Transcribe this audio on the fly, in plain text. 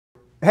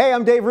Hey,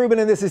 I'm Dave Rubin,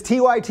 and this is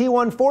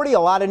TYT140, a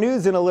lot of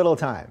news in a little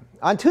time.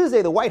 On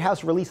Tuesday, the White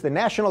House released the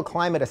National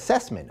Climate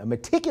Assessment, a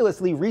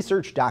meticulously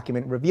researched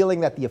document revealing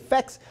that the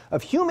effects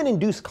of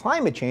human-induced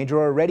climate change are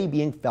already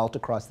being felt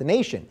across the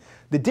nation.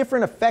 The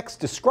different effects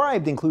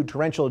described include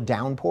torrential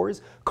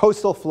downpours,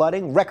 coastal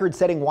flooding,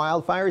 record-setting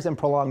wildfires, and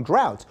prolonged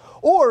droughts,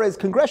 or as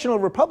congressional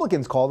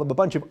Republicans call them, a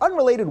bunch of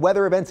unrelated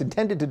weather events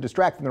intended to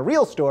distract from the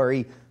real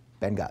story,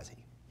 Benghazi.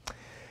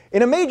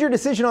 In a major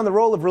decision on the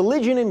role of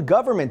religion in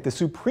government, the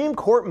Supreme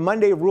Court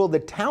Monday ruled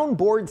that town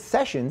board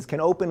sessions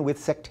can open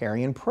with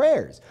sectarian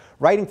prayers.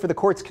 Writing for the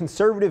court's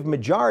conservative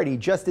majority,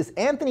 Justice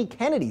Anthony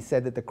Kennedy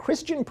said that the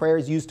Christian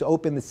prayers used to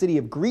open the city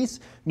of Greece,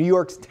 New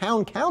York's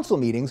town council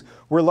meetings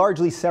were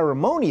largely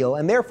ceremonial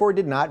and therefore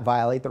did not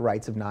violate the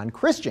rights of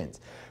non-Christians.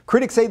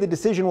 Critics say the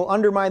decision will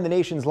undermine the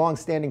nation's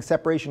long-standing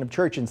separation of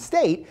church and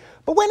state,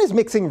 but when has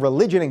mixing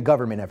religion and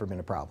government ever been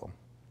a problem?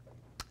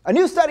 A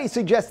new study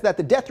suggests that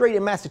the death rate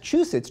in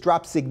Massachusetts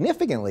dropped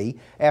significantly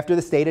after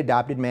the state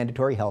adopted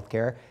mandatory health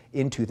care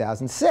in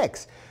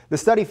 2006. The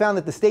study found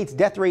that the state's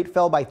death rate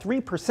fell by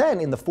 3%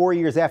 in the 4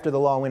 years after the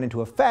law went into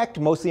effect,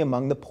 mostly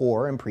among the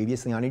poor and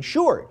previously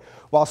uninsured.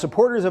 While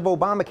supporters of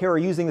Obamacare are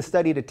using the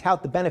study to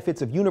tout the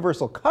benefits of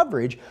universal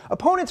coverage,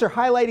 opponents are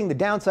highlighting the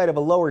downside of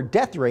a lower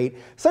death rate,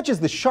 such as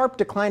the sharp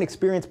decline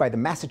experienced by the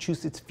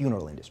Massachusetts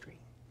funeral industry.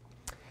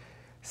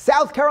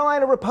 South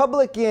Carolina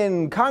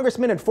Republican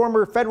Congressman and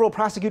former federal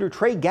prosecutor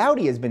Trey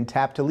Gowdy has been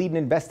tapped to lead an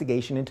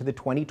investigation into the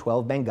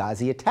 2012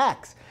 Benghazi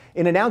attacks.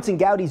 In announcing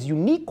Gowdy's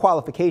unique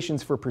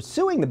qualifications for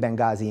pursuing the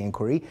Benghazi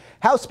inquiry,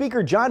 House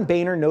Speaker John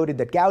Boehner noted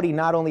that Gowdy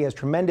not only has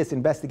tremendous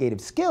investigative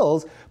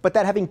skills, but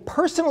that having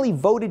personally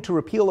voted to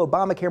repeal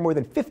Obamacare more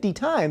than 50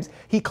 times,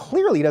 he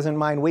clearly doesn't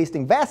mind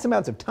wasting vast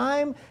amounts of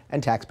time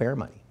and taxpayer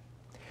money.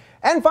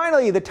 And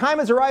finally, the time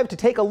has arrived to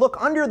take a look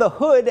under the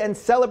hood and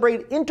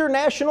celebrate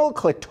International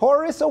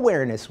Clitoris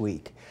Awareness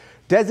Week.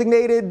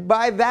 Designated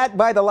by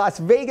the Las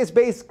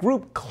Vegas-based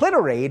group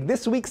Clitoral,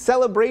 this week's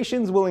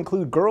celebrations will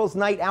include girls'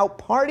 night out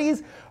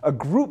parties, a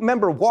group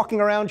member walking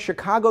around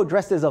Chicago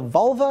dressed as a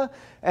vulva,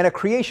 and a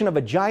creation of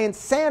a giant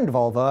sand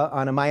vulva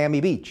on a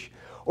Miami beach.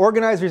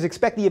 Organizers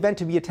expect the event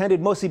to be attended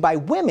mostly by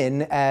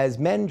women, as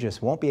men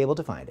just won't be able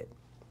to find it.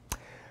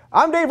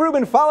 I'm Dave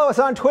Rubin. Follow us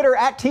on Twitter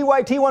at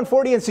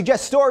TYT140 and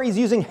suggest stories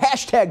using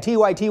hashtag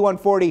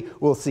TYT140.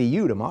 We'll see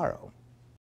you tomorrow.